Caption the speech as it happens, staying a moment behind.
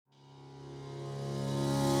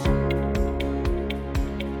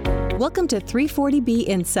Welcome to 340B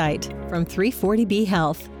Insight from 340B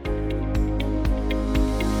Health.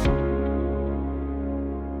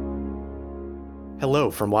 Hello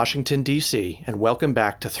from Washington, D.C., and welcome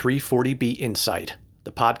back to 340B Insight,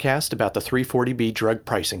 the podcast about the 340B drug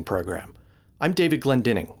pricing program. I'm David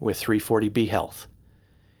Glendinning with 340B Health.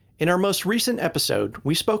 In our most recent episode,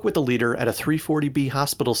 we spoke with a leader at a 340B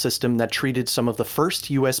hospital system that treated some of the first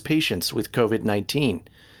U.S. patients with COVID-19.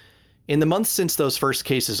 In the months since those first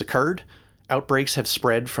cases occurred, outbreaks have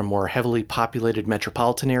spread from more heavily populated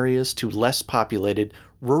metropolitan areas to less populated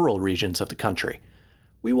rural regions of the country.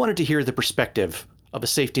 We wanted to hear the perspective of a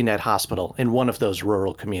safety net hospital in one of those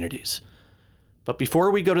rural communities. But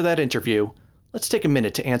before we go to that interview, let's take a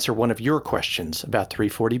minute to answer one of your questions about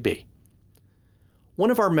 340B.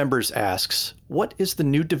 One of our members asks, what is the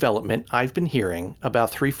new development I've been hearing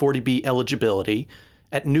about 340B eligibility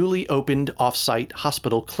at newly opened off-site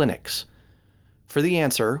hospital clinics? For the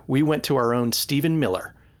answer, we went to our own Stephen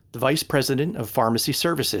Miller, the Vice President of Pharmacy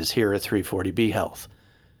Services here at 340B Health.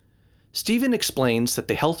 Stephen explains that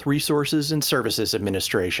the Health Resources and Services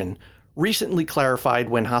Administration recently clarified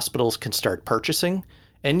when hospitals can start purchasing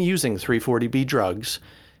and using 340B drugs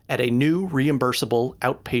at a new reimbursable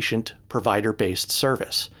outpatient provider-based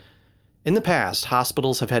service. In the past,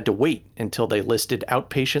 hospitals have had to wait until they listed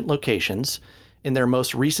outpatient locations in their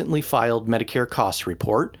most recently filed Medicare cost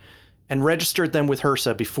report and registered them with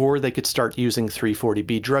HRSA before they could start using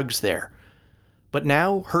 340B drugs there. But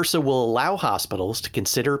now, HRSA will allow hospitals to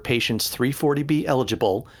consider patients 340B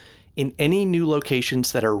eligible in any new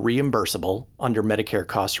locations that are reimbursable under Medicare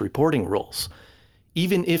cost reporting rules,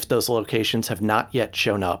 even if those locations have not yet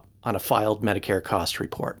shown up on a filed Medicare cost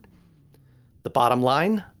report. The bottom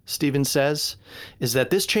line, Stephen says, is that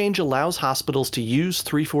this change allows hospitals to use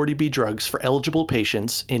 340B drugs for eligible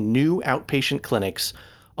patients in new outpatient clinics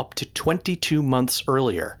up to 22 months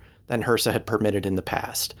earlier than HRSA had permitted in the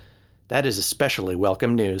past. That is especially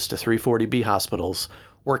welcome news to 340B hospitals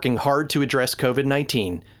working hard to address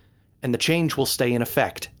COVID-19, and the change will stay in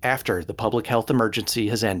effect after the public health emergency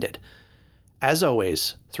has ended. As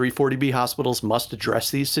always, 340B hospitals must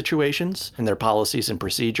address these situations in their policies and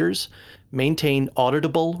procedures, maintain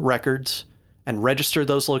auditable records, and register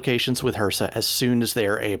those locations with HRSA as soon as they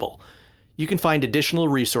are able. You can find additional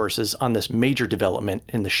resources on this major development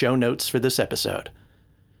in the show notes for this episode.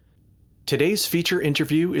 Today's feature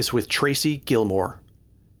interview is with Tracy Gilmore.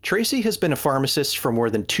 Tracy has been a pharmacist for more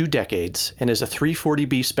than 2 decades and is a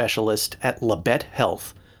 340B specialist at Labette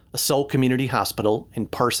Health, a Soul Community Hospital in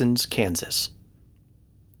Parsons, Kansas.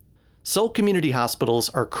 Soul Community Hospitals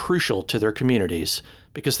are crucial to their communities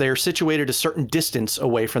because they are situated a certain distance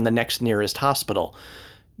away from the next nearest hospital.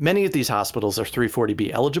 Many of these hospitals are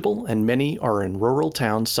 340B eligible, and many are in rural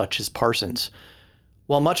towns such as Parsons.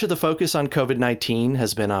 While much of the focus on COVID-19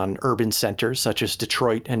 has been on urban centers such as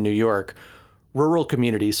Detroit and New York, rural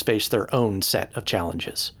communities face their own set of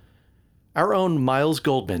challenges. Our own Miles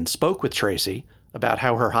Goldman spoke with Tracy about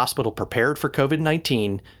how her hospital prepared for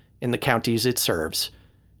COVID-19 in the counties it serves.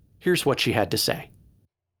 Here's what she had to say.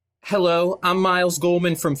 Hello, I'm Miles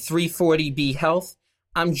Goldman from 340B Health.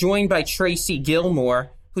 I'm joined by Tracy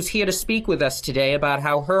Gilmore, who's here to speak with us today about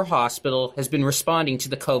how her hospital has been responding to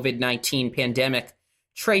the COVID-19 pandemic.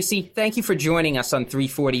 Tracy, thank you for joining us on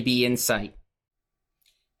 340B Insight.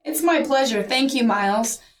 It's my pleasure. Thank you,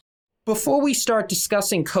 Miles. Before we start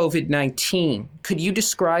discussing COVID-19, could you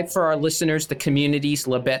describe for our listeners the communities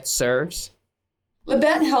Labette serves?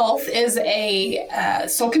 Labette Health is a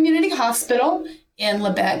Soul Community Hospital in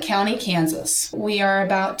Labette County, Kansas. We are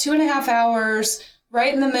about 2.5 hours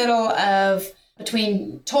right in the middle of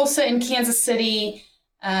between Tulsa and Kansas City,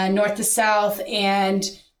 north to south, and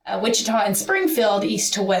Wichita and Springfield,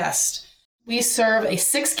 east to west. We serve a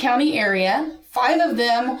 6-county area. 5 of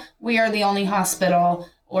them, we are the only hospital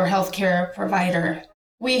or healthcare provider.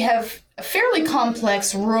 We have a fairly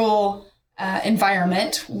complex rural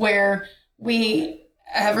environment where we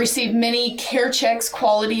have received many CareChex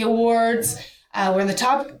quality awards. We're in the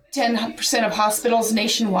top 10% of hospitals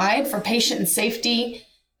nationwide for patient safety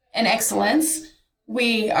and excellence.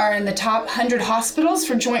 We are in the top 100 hospitals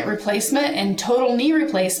for joint replacement and total knee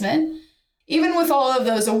replacement. Even with all of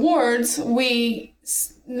those awards, we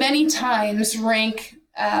many times rank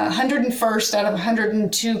 101st out of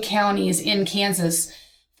 102 counties in Kansas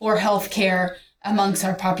for healthcare amongst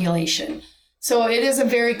our population. So it is a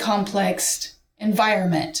very complex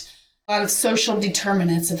environment, a lot of social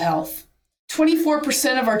determinants of health.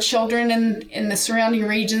 24% of our children in the surrounding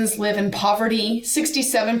regions live in poverty.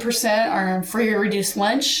 67% are on free or reduced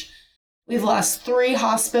lunch. We've lost 3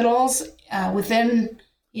 hospitals within,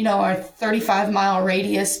 our 35-mile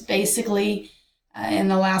radius, basically. in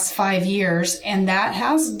the last 5 years, and that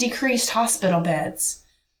has decreased hospital beds.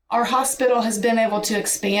 Our hospital has been able to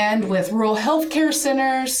expand with rural healthcare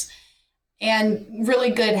centers and really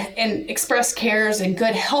good and express cares and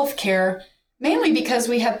good health care, mainly because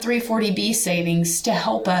we had 340B savings to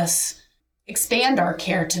help us expand our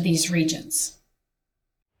care to these regions.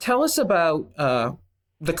 Tell us about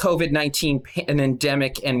the COVID-19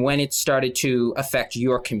 pandemic and when it started to affect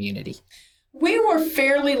your community. We were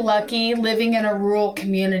fairly lucky living in a rural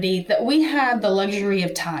community that we had the luxury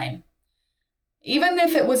of time. Even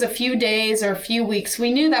if it was a few days or a few weeks,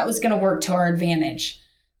 we knew that was going to work to our advantage.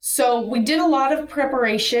 So we did a lot of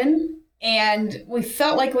preparation and we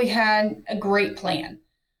felt like we had a great plan.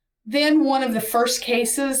 Then one of the first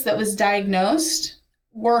cases that was diagnosed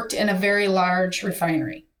worked in a very large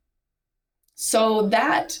refinery. So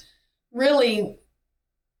that really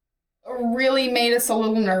made us a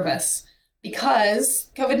little nervous because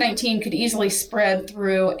COVID-19 could easily spread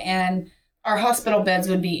through and our hospital beds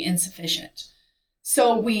would be insufficient.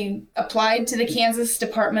 So we applied to the Kansas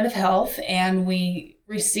Department of Health and we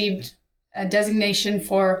received a designation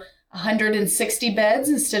for 160 beds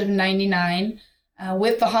instead of 99.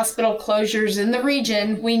 With the hospital closures in the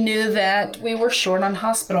region, we knew that we were short on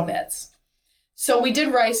hospital beds. So we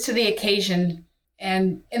did rise to the occasion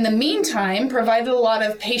and in the meantime provided a lot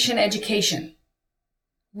of patient education.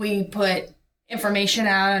 We put information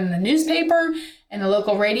out in the newspaper and the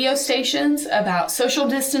local radio stations about social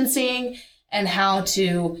distancing and how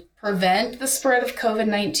to prevent the spread of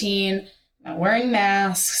COVID-19, wearing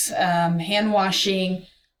masks, hand washing,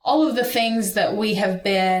 all of the things that we have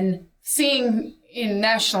been seeing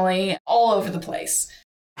nationally all over the place.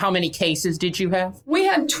 How many cases did you have? We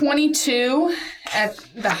had 22 at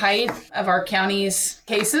the height of our county's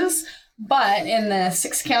cases, but in the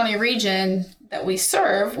 6-county region that we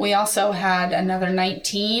serve, we also had another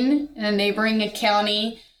 19 in a neighboring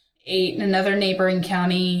county, 8 in another neighboring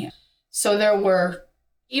county. So there were,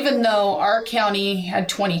 even though our county had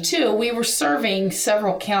 22, we were serving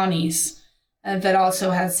several counties that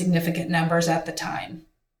also had significant numbers at the time.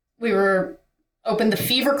 We were opened the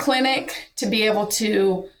fever clinic to be able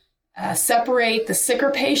to separate the sicker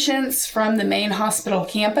patients from the main hospital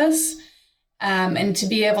campus and to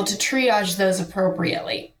be able to triage those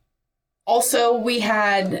appropriately. Also, we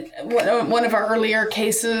had one of our earlier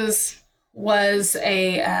cases was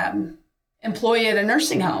a employee at a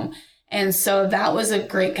nursing home. And so that was a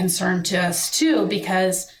great concern to us too,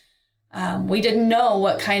 because we didn't know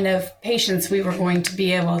what kind of patients we were going to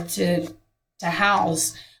be able to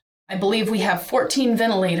house. I believe we have 14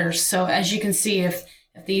 ventilators. So as you can see, if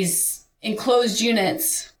these enclosed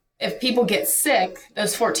units, if people get sick,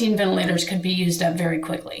 those 14 ventilators could be used up very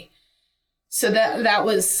quickly. So that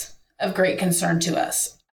was of great concern to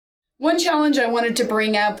us. One challenge I wanted to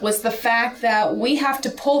bring up was the fact that we have to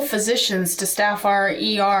pull physicians to staff our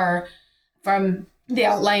ER from the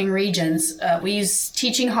outlying regions. We use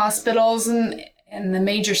teaching hospitals in the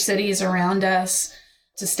major cities around us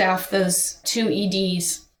to staff those 2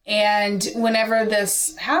 EDs. And whenever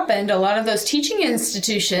this happened, a lot of those teaching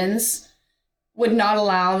institutions would not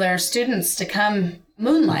allow their students to come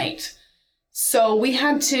moonlight. So we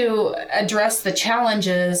had to address the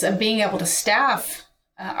challenges of being able to staff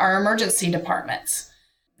our emergency departments.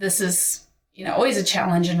 This is, always a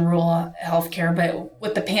challenge in rural healthcare, but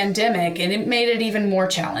with the pandemic, and it made it even more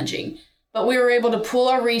challenging. But we were able to pool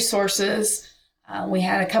our resources. We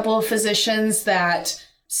had a couple of physicians that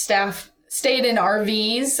stayed in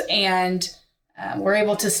RVs and were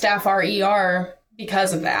able to staff our ER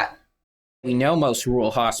because of that. We know most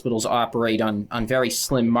rural hospitals operate on very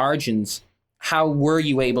slim margins. How were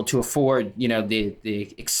you able to afford,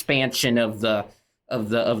 the expansion of the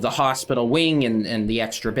hospital wing and the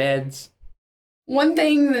extra beds? One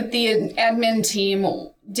thing that the admin team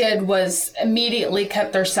did was immediately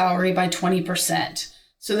cut their salary by 20%.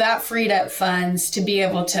 So that freed up funds to be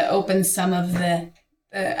able to open some of the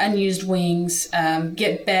unused wings,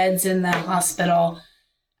 get beds in the hospital,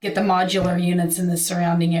 get the modular units in the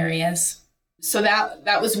surrounding areas. So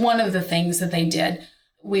that was one of the things that they did.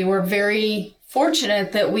 We were very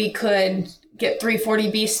fortunate that we could get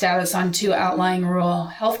 340B status on 2 outlying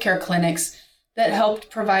rural healthcare clinics that helped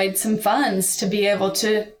provide some funds to be able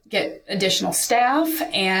to get additional staff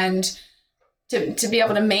and to be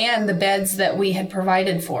able to man the beds that we had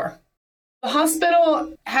provided for. The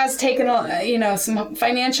hospital has taken, some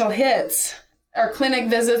financial hits. Our clinic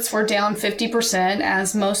visits were down 50%,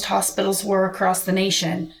 as most hospitals were across the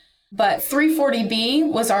nation. But 340B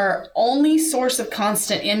was our only source of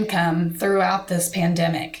constant income throughout this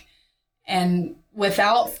pandemic. And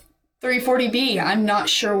without 340B, I'm not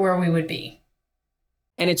sure where we would be.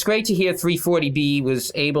 And it's great to hear 340B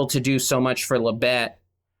was able to do so much for Labette.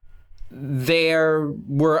 There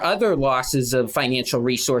were other losses of financial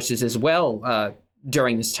resources as well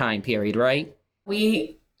during this time period, right?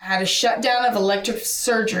 We had a shutdown of elective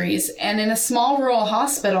surgeries, and in a small rural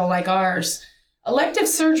hospital like ours, elective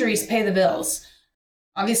surgeries pay the bills.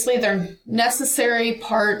 Obviously, they're necessary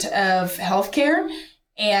part of healthcare,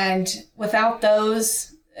 and without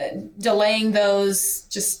those, delaying those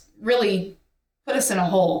just really put us in a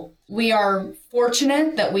hole. We are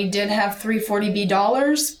fortunate that we did have 340B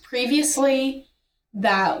dollars previously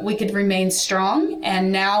that we could remain strong,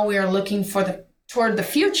 and now we are looking toward the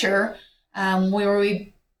future where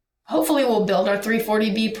we hopefully will build our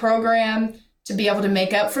 340B program to be able to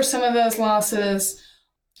make up for some of those losses.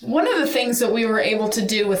 One of the things that we were able to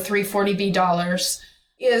do with 340B dollars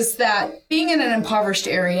is that being in an impoverished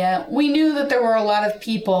area, we knew that there were a lot of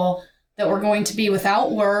people that were going to be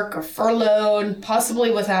without work or furloughed,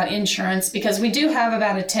 possibly without insurance, because we do have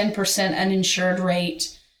about a 10% uninsured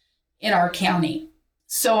rate in our county.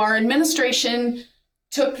 So our administration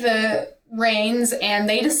took the reins and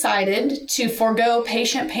they decided to forego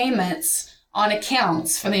patient payments on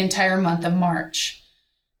accounts for the entire month of March.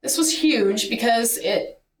 This was huge because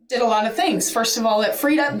it did a lot of things. First of all, it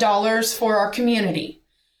freed up dollars for our community.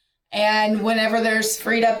 And whenever there's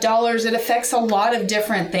freed up dollars, it affects a lot of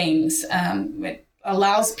different things. It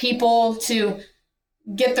allows people to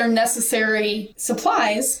get their necessary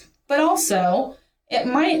supplies, but also it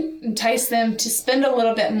might entice them to spend a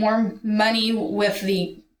little bit more money with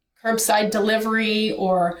the curbside delivery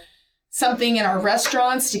or something in our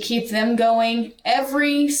restaurants to keep them going.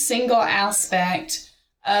 Every single aspect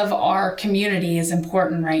of our community is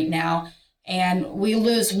important right now. And we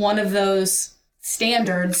lose one of those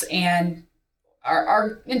standards and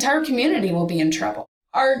our entire community will be in trouble.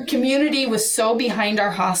 Our community was so behind our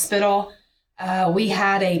hospital. We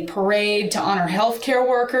had a parade to honor healthcare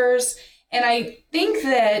workers. And I think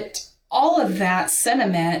that all of that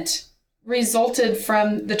sentiment resulted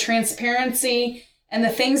from the transparency and the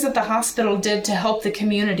things that the hospital did to help the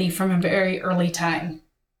community from a very early time.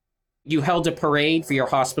 You held a parade for your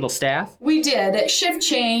hospital staff? We did. At shift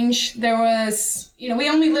change, there was, we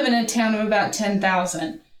only live in a town of about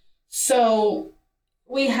 10,000. So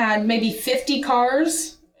we had maybe 50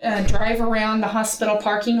 cars drive around the hospital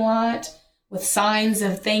parking lot with signs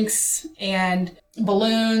of thanks and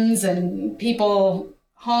balloons and people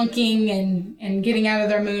honking and getting out of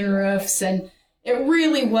their moonroofs. And it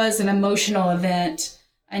really was an emotional event.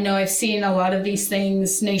 I know I've seen a lot of these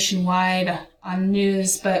things nationwide on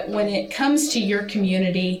news, but when it comes to your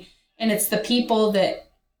community and it's the people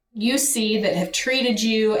that you see that have treated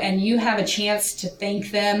you and you have a chance to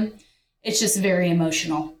thank them, it's just very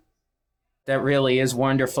emotional. That really is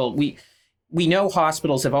wonderful. We know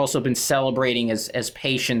hospitals have also been celebrating as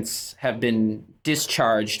patients have been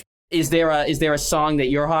discharged. Is there a song that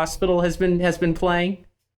your hospital has been playing?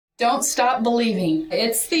 Don't Stop Believing.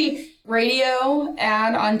 It's the radio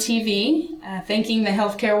ad on TV thanking the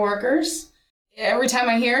healthcare workers. Every time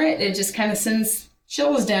I hear it, it just kind of sends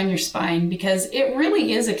chills down your spine because it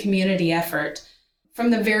really is a community effort. From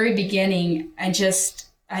the very beginning,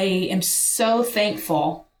 I am so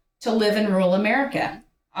thankful to live in rural America.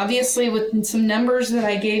 Obviously, with some numbers that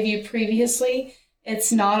I gave you previously,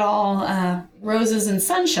 it's not all roses and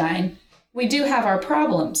sunshine. We do have our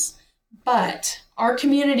problems, but our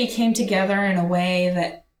community came together in a way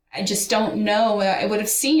that I just don't know I would have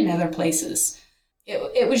seen other places.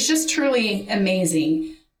 It was just truly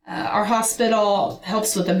amazing. Our hospital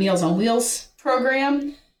helps with the Meals on Wheels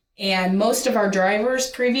program, and most of our drivers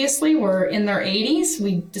previously were in their 80s.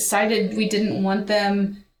 We decided we didn't want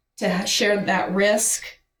them to share that risk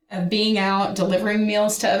of being out delivering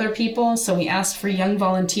meals to other people, so we asked for young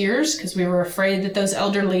volunteers because we were afraid that those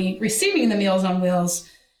elderly receiving the Meals on Wheels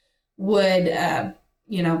would,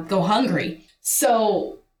 go hungry.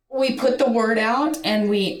 So we put the word out, and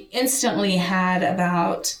we instantly had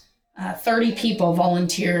about 30 people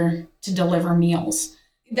volunteer to deliver meals.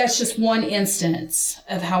 That's just one instance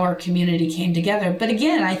of how our community came together. But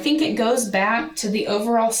again, I think it goes back to the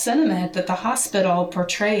overall sentiment that the hospital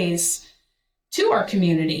portrays to our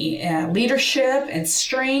community, leadership and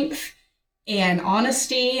strength and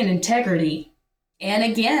honesty and integrity. And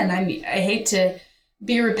again, I hate to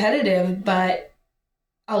be repetitive, but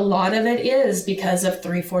a lot of it is because of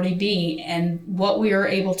 340B and what we are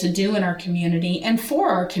able to do in our community and for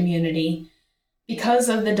our community because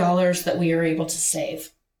of the dollars that we are able to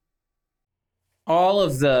save. All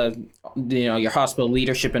of your hospital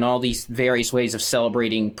leadership and all these various ways of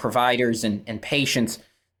celebrating providers and patients,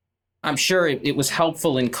 I'm sure it was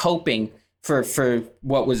helpful in coping for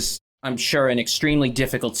what was I'm sure, an extremely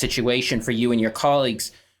difficult situation for you and your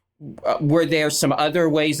colleagues. Were there some other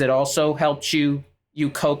ways that also helped you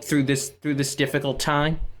cope through this difficult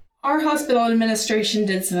time? Our hospital administration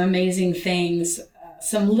did some amazing things,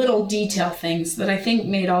 some little detail things that I think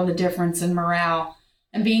made all the difference in morale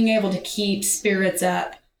and being able to keep spirits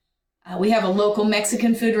up. We have a local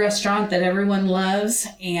Mexican food restaurant that everyone loves,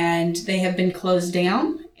 and they have been closed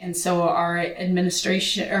down. And so our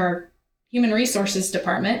administration, or human resources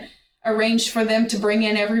department, arranged for them to bring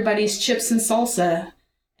in everybody's chips and salsa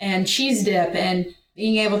and cheese dip and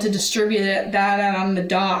being able to distribute that out on the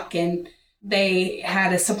dock. And they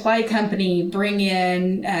had a supply company bring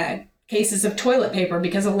in cases of toilet paper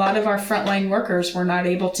because a lot of our frontline workers were not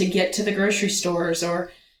able to get to the grocery stores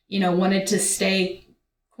or, wanted to stay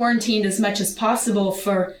quarantined as much as possible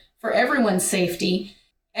for everyone's safety.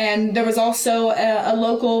 And there was also a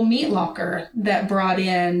local meat locker that brought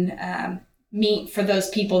in meat for those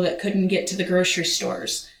people that couldn't get to the grocery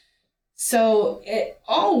stores. So it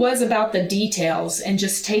all was about the details and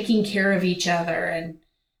just taking care of each other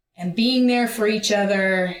and being there for each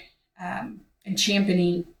other and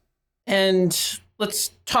championing. And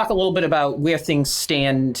let's talk a little bit about where things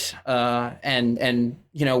stand and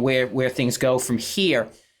where things go from here.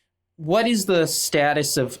 What is the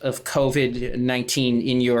status of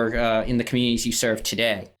COVID-19 in the communities you serve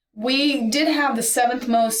today? We did have the 7th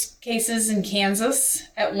most cases in Kansas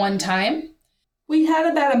at one time. We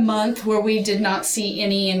had about a month where we did not see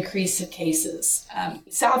any increase of cases.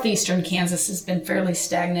 Southeastern Kansas has been fairly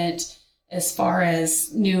stagnant as far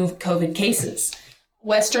as new COVID cases.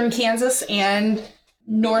 Western Kansas and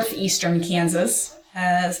northeastern Kansas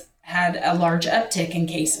has had a large uptick in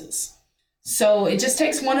cases. So it just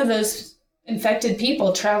takes one of those infected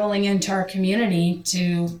people traveling into our community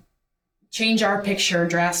to change our picture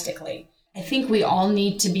drastically. I think we all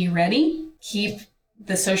need to be ready, keep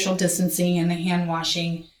the social distancing and the hand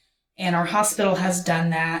washing, and our hospital has done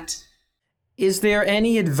that. Is there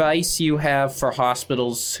any advice you have for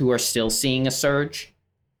hospitals who are still seeing a surge?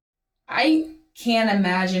 I can't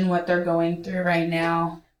imagine what they're going through right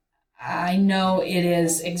now. I know it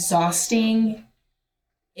is exhausting.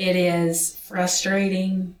 It is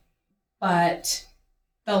frustrating, but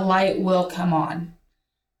the light will come on.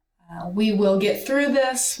 We will get through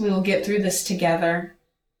this. We will get through this together.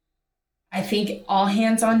 I think all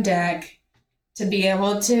hands on deck to be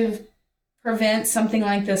able to prevent something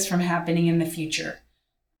like this from happening in the future.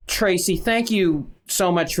 Tracy, thank you so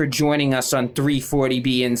much for joining us on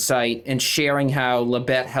 340B Insight and sharing how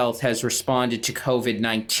Labette Health has responded to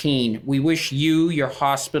COVID-19. We wish you, your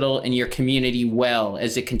hospital, and your community well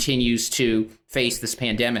as it continues to face this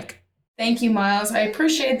pandemic. Thank you, Miles. I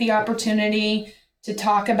appreciate the opportunity to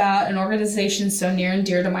talk about an organization so near and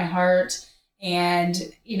dear to my heart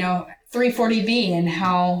and, 340B and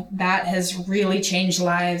how that has really changed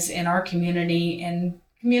lives in our community and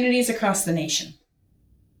communities across the nation.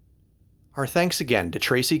 Our thanks again to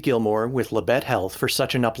Tracy Gilmore with Labette Health for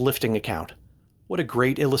such an uplifting account. What a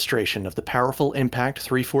great illustration of the powerful impact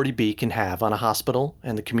 340B can have on a hospital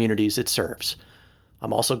and the communities it serves.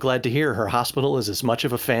 I'm also glad to hear her hospital is as much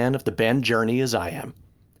of a fan of the band Journey as I am.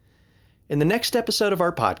 In the next episode of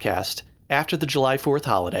our podcast, after the July 4th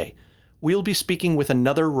holiday, we'll be speaking with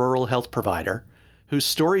another rural health provider whose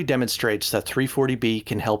story demonstrates that 340B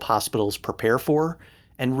can help hospitals prepare for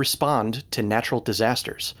and respond to natural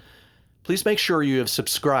disasters. Please make sure you have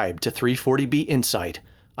subscribed to 340B Insight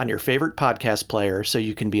on your favorite podcast player so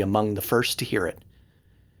you can be among the first to hear it.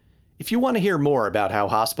 If you want to hear more about how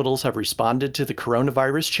hospitals have responded to the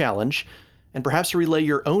coronavirus challenge and perhaps relay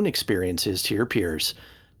your own experiences to your peers,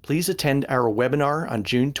 please attend our webinar on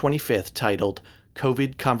June 25th titled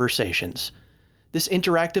COVID Conversations. This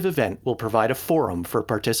interactive event will provide a forum for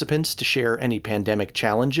participants to share any pandemic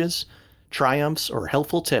challenges, triumphs, or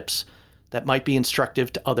helpful tips that might be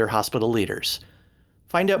instructive to other hospital leaders.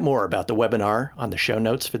 Find out more about the webinar on the show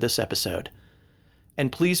notes for this episode.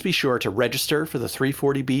 And please be sure to register for the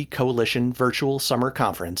 340B Coalition Virtual Summer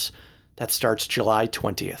Conference that starts July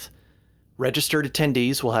 20th. Registered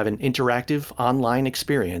attendees will have an interactive online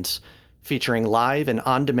experience featuring live and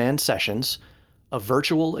on-demand sessions, a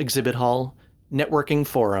virtual exhibit hall, networking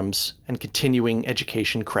forums, and continuing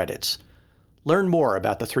education credits. Learn more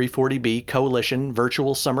about the 340B Coalition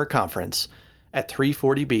Virtual Summer Conference at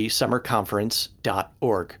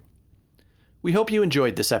 340bsummerconference.org. We hope you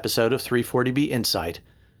enjoyed this episode of 340B Insight.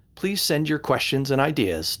 Please send your questions and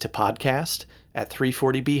ideas to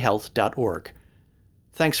podcast@340bhealth.org.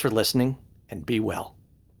 Thanks for listening, and be well.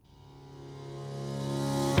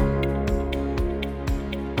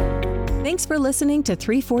 Thanks for listening to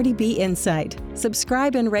 340B Insight.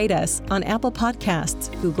 Subscribe and rate us on Apple Podcasts,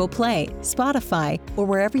 Google Play, Spotify, or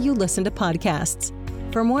wherever you listen to podcasts.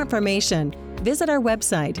 For more information, visit our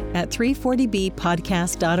website at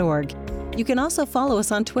 340bpodcast.org. You can also follow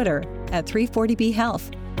us on Twitter at 340B Health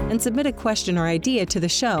and submit a question or idea to the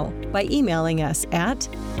show by emailing us at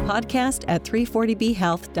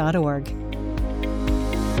podcast@340bhealth.org.